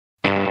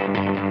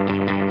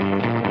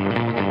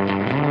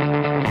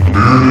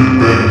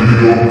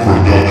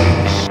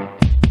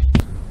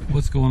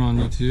What's going on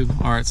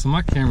YouTube? Alright, so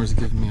my camera's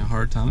giving me a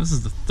hard time. This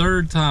is the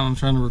third time I'm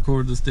trying to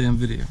record this damn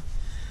video.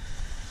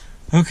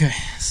 Okay,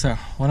 so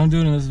what I'm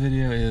doing in this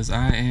video is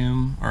I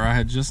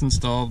had just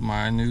installed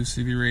my new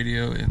CB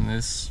radio in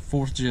this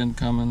 4th gen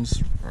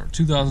Cummins or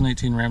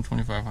 2018 Ram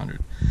 2500.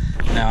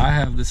 Now I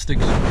have this stick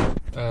shift,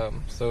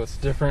 so it's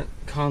different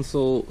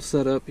console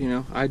setup, you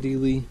know,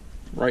 ideally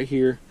right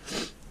here.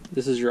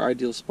 This is your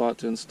ideal spot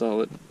to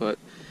install it, but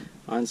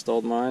I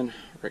installed mine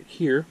right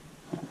here,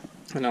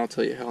 and I'll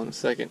tell you how in a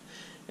second.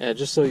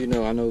 Just so you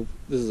know, I know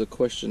this is a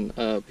question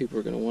people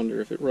are going to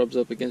wonder if it rubs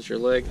up against your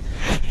leg.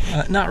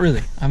 Not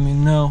really. I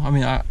mean, no. I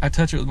mean, I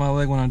touch it with my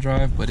leg when I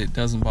drive, but it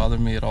doesn't bother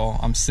me at all.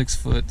 I'm 6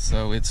 foot,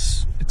 so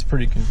it's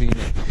pretty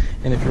convenient.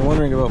 And if you're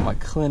wondering about my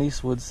Clint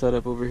Eastwood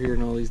setup over here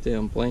and all these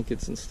damn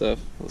blankets and stuff,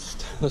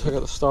 I got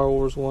the Star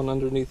Wars one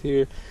underneath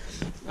here.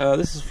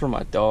 This is for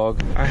my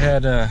dog. I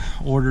had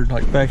ordered,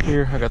 like back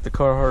here, I got the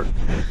Carhartt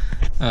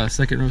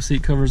second row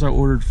seat covers. I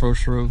ordered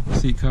first row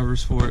seat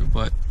covers for it,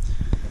 but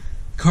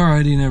car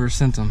ID never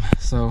sent them,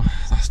 so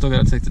I still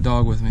got to take the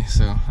dog with me.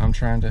 So I'm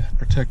trying to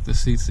protect the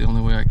seats the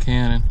only way I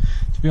can. And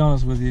to be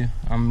honest with you,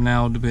 I'm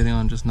now debating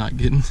on just not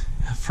getting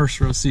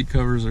first row seat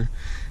covers, or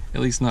at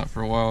least not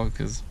for a while,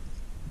 because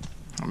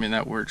I mean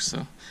that works.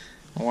 So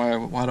why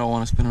do I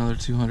want to spend another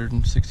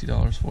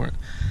 $260 for it?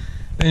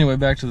 Anyway,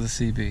 back to the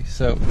CB.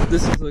 So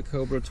this is a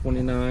Cobra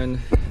 29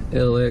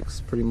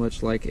 LX, pretty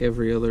much like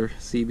every other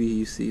CB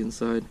you see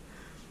inside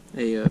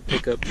a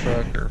pickup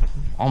truck, or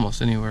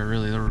almost anywhere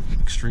really. They're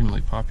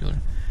extremely popular.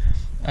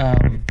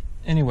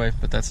 Anyway,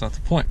 but that's not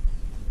the point.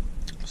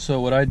 So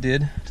what I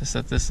did to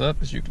set this up,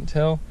 as you can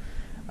tell,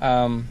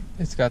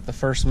 it's got the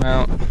first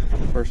mount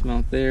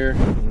there,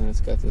 and then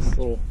it's got this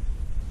little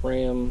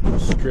ram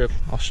strip.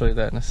 I'll show you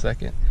that in a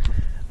second.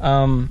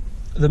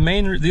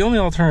 The only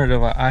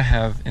alternative I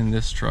have in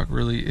this truck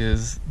really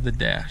is the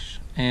dash,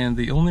 and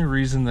the only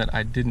reason that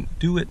I didn't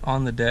do it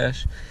on the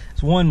dash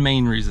is one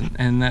main reason,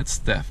 and that's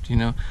theft. You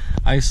know,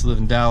 I used to live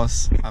in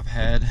Dallas. I've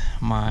had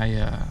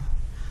my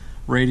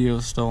radio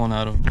stolen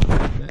out of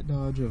that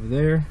Dodge over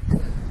there.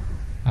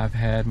 I've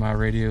had my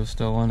radio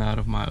stolen out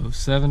of my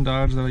 07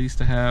 Dodge that I used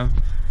to have.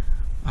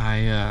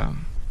 I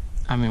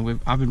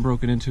mean, I've been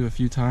broken into a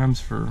few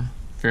times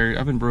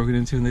I've been broken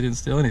into and they didn't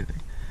steal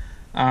anything.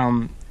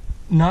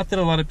 Not that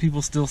a lot of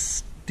people still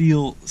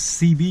steal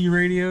CB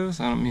radios.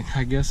 I mean,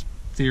 I guess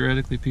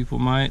theoretically people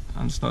might.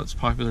 I'm just not as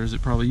popular as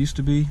it probably used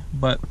to be,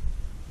 but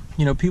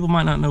you know, people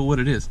might not know what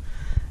it is.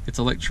 It's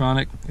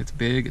electronic, it's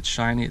big, it's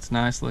shiny, it's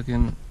nice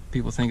looking.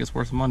 People think it's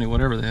worth money,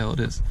 whatever the hell it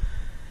is.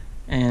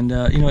 And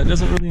you know, it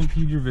doesn't really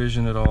impede your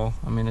vision at all.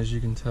 I mean, as you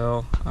can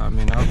tell, I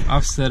mean,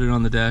 I've set it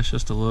on the dash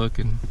just to look,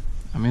 and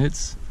I mean,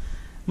 it's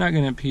not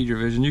going to impede your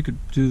vision. You could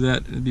do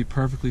that, it'd be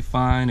perfectly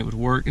fine, it would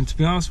work. And to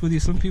be honest with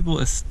you, some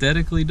people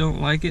aesthetically don't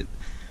like it,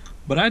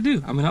 but I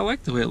do. I mean, I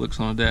like the way it looks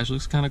on a dash. It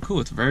looks kind of cool.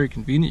 It's very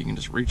convenient. You can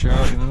just reach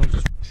out, you know,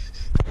 just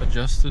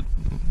adjust it.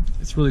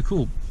 It's really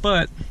cool.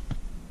 But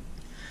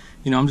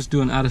you know, I'm just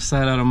doing out of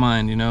sight, out of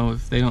mind. You know,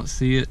 if they don't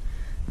see it,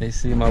 they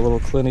see my little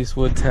Clint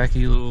Eastwood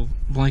tacky little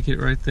blanket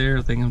right there,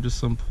 I think I'm just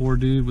some poor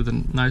dude with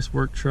a nice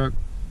work truck.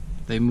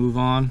 They move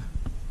on.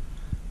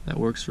 That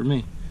works for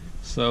me.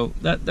 So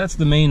that's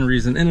the main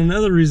reason. And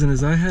another reason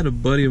is I had a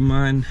buddy of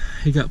mine,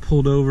 he got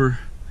pulled over.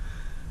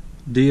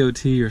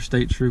 DOT or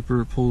state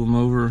trooper pulled him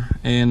over,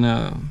 and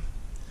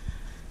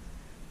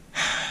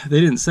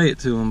they didn't say it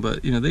to him,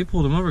 but you know, they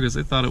pulled him over because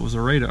they thought it was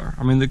a radar.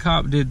 I mean, the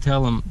cop did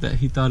tell him that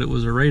he thought it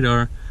was a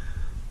radar,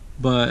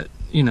 but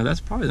you know, that's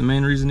probably the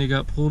main reason he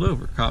got pulled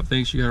over. Cop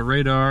thinks you got a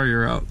radar,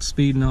 you're out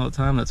speeding all the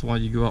time, that's why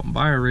you go out and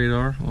buy a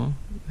radar. Well,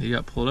 he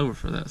got pulled over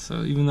for that.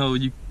 So even though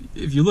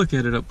if you look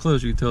at it up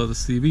close, you can tell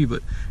it's a CB,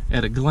 but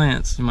at a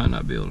glance you might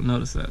not be able to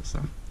notice that.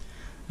 So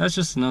that's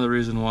just another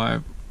reason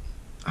why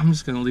I'm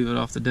just gonna leave it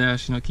off the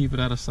dash. You know, keep it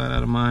out of sight,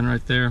 out of mind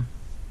right there.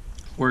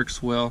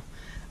 Works well.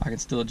 I can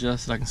still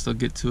adjust it, I can still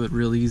get to it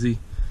real easy.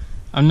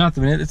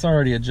 It's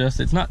already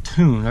adjusted. It's not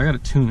tuned. I gotta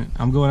tune it.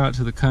 I'm going out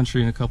to the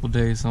country in a couple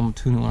days, so I'm gonna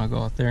tune it when I go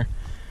out there.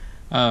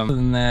 Other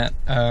than that,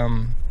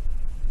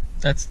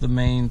 that's the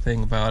main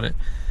thing about it.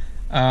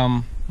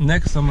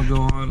 Next I'm gonna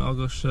go on, I'll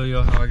go show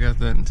you how I got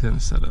that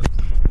antenna set up.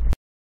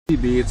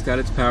 It's got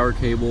its power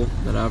cable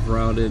that I've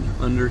routed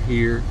under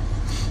here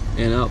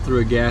and out through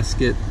a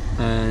gasket,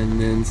 and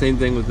then same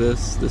thing with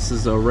this. This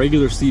is a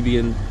regular CB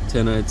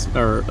antenna. It's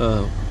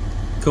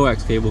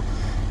coax cable.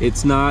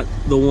 It's not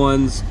the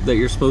ones that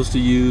you're supposed to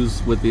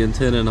use with the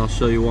antenna, and I'll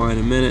show you why in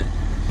a minute.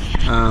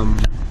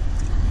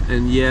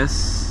 And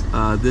yes,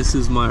 this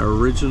is my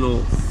original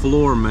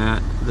floor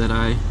mat that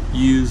I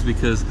use,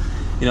 because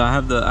you know, I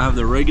have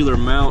the regular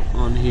mount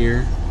on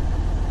here,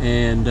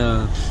 and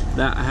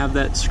that I have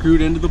that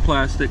screwed into the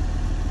plastic,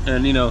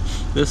 and you know,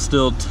 this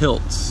still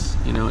tilts.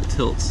 You know, it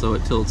tilts, so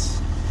it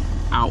tilts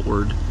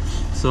outward.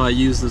 So I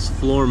use this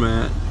floor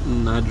mat,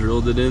 and I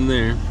drilled it in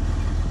there.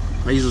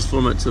 I use this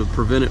floor mat to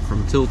prevent it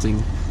from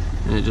tilting,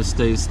 and it just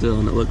stays still,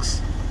 and it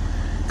looks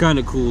kind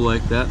of cool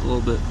like that, a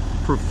little bit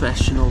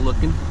professional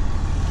looking,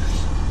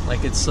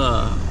 like it's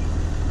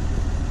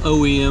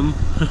OEM.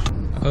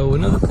 Oh,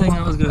 another thing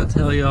I was gonna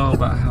tell y'all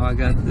about how I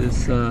got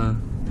this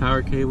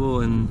power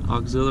cable and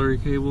auxiliary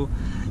cable.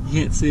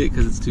 You can't see it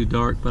because it's too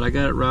dark, but I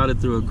got it routed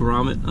through a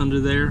grommet under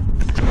there.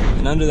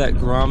 And under that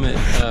grommet,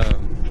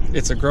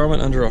 it's a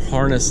grommet under a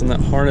harness, and that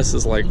harness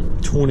is like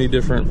 20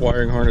 different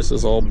wiring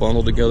harnesses all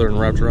bundled together and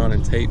wrapped around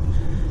in tape.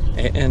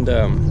 And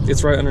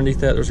it's right underneath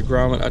that. There's a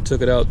grommet. I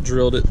took it out,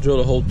 drilled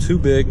a hole too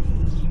big,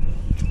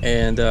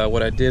 and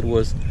what I did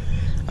was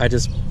I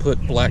just put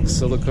black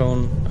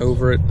silicone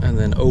over it, and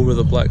then over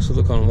the black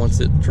silicone, once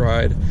it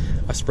dried,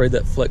 I sprayed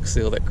that Flex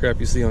Seal, that crap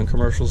you see on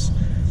commercials.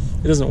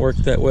 It doesn't work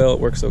that well. It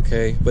works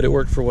okay, but it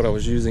worked for what I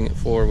was using it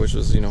for, which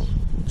was, you know,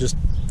 just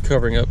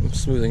covering up and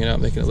smoothing it out,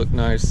 making it look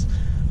nice.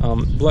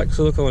 Black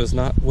silicone is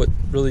not what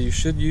really you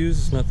should use.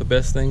 It's not the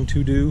best thing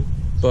to do,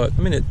 but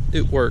I mean,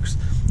 it works.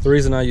 The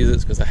reason I use it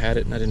is because I had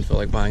it and I didn't feel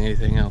like buying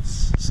anything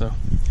else. So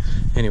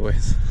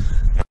anyways,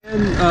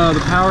 and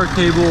the power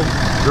cable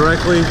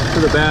directly to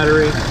the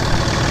battery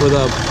with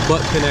a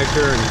butt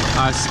connector, and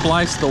I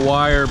spliced the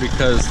wire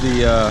because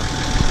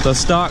the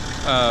stock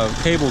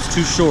cable's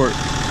too short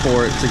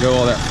for it to go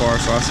all that far,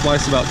 so I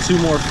spliced about 2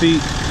 more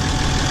feet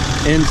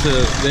into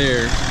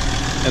there.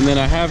 And then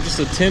I have just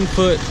a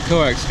 10-foot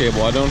coax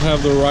cable. I don't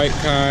have the right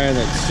kind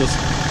that's just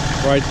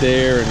right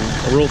there,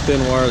 and a real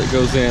thin wire that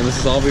goes in. This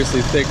is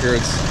obviously thicker.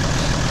 It's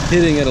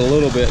hitting it a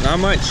little bit, and I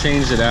might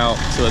change it out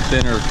to a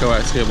thinner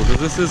coax cable because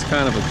this is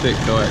kind of a thick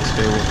coax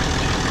cable.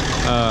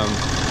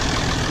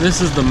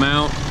 This is the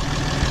mount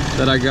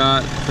that I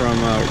got from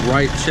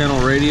Right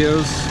Channel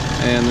Radios,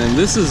 and then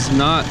this is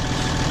not,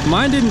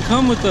 mine didn't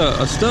come with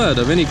a stud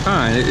of any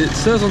kind. It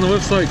says on the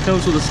website it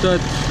comes with a stud.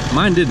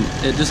 Mine didn't.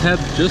 It just had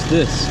just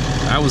this.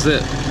 That was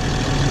it.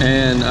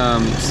 And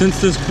since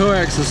this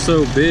coax is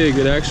so big,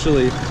 it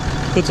actually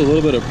puts a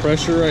little bit of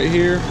pressure right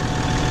here,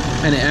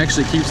 and it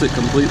actually keeps it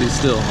completely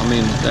still. I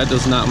mean, that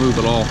does not move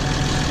at all.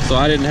 So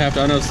I didn't have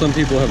to. I know some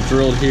people have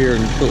drilled here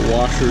and put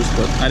washers,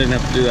 but I didn't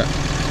have to do that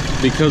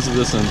because of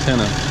this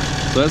antenna.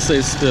 So that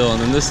stays still.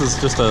 And then this is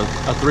just a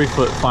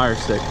 3-foot fire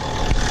stick.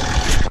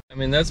 I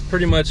mean, that's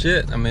pretty much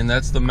it. I mean,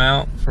 that's the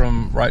mount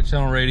from Right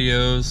Channel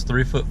Radios,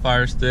 3-foot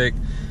fire stick.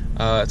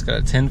 It's got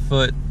a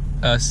 10-foot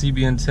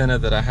CB antenna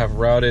that I have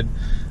routed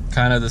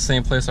kind of the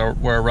same place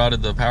where I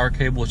routed the power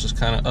cable, which is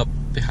kind of up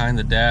behind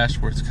the dash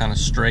where it's kind of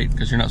straight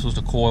because you're not supposed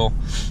to coil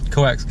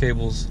coax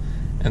cables.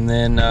 And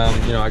then,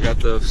 you know, I got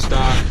the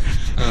stock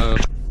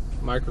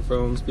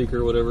microphone,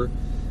 speaker, whatever,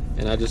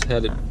 and I just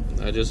had it,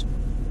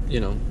 you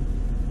know,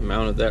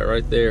 mounted that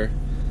right there.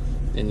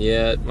 And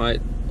yeah, it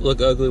might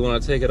look ugly when I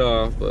take it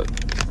off, but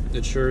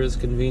it sure is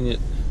convenient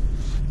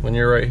when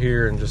you're right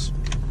here, and just,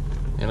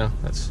 you know,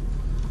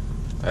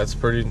 that's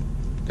pretty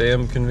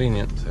damn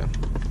convenient. So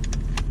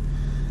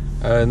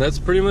and that's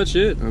pretty much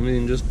it. I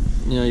mean, just,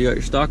 you know, you got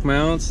your stock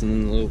mounts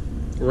and a little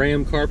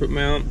ram carpet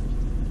mount,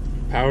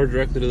 power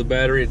directly to the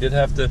battery. It did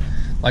have to,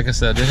 like I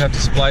said, I did have to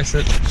splice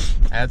it,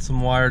 add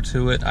some wire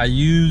to it. I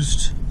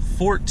used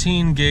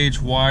 14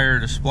 gauge wire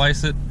to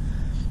splice it,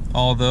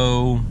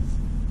 although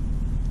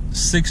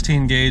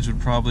 16 gauge would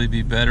probably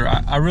be better.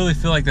 I really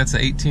feel like that's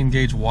an 18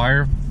 gauge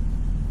wire.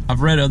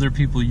 I've read other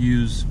people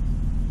use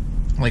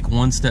like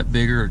 1 step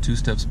bigger or 2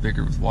 steps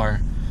bigger with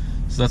wire.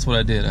 So that's what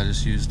I did. I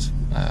just used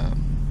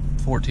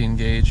 14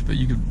 gauge, but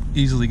you could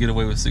easily get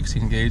away with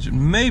 16 gauge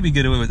and maybe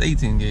get away with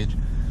 18 gauge.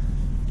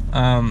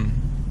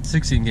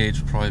 16 gauge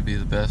would probably be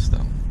the best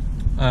though.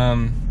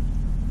 And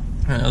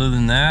other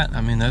than that,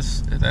 I mean,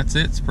 that's it.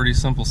 It's a pretty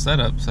simple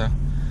setup. So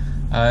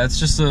it's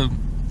just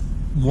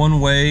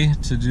one way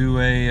to do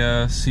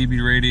a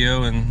CB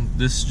radio in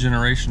this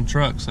generation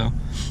truck. So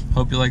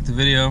hope you liked the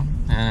video,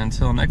 and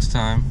until next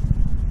time,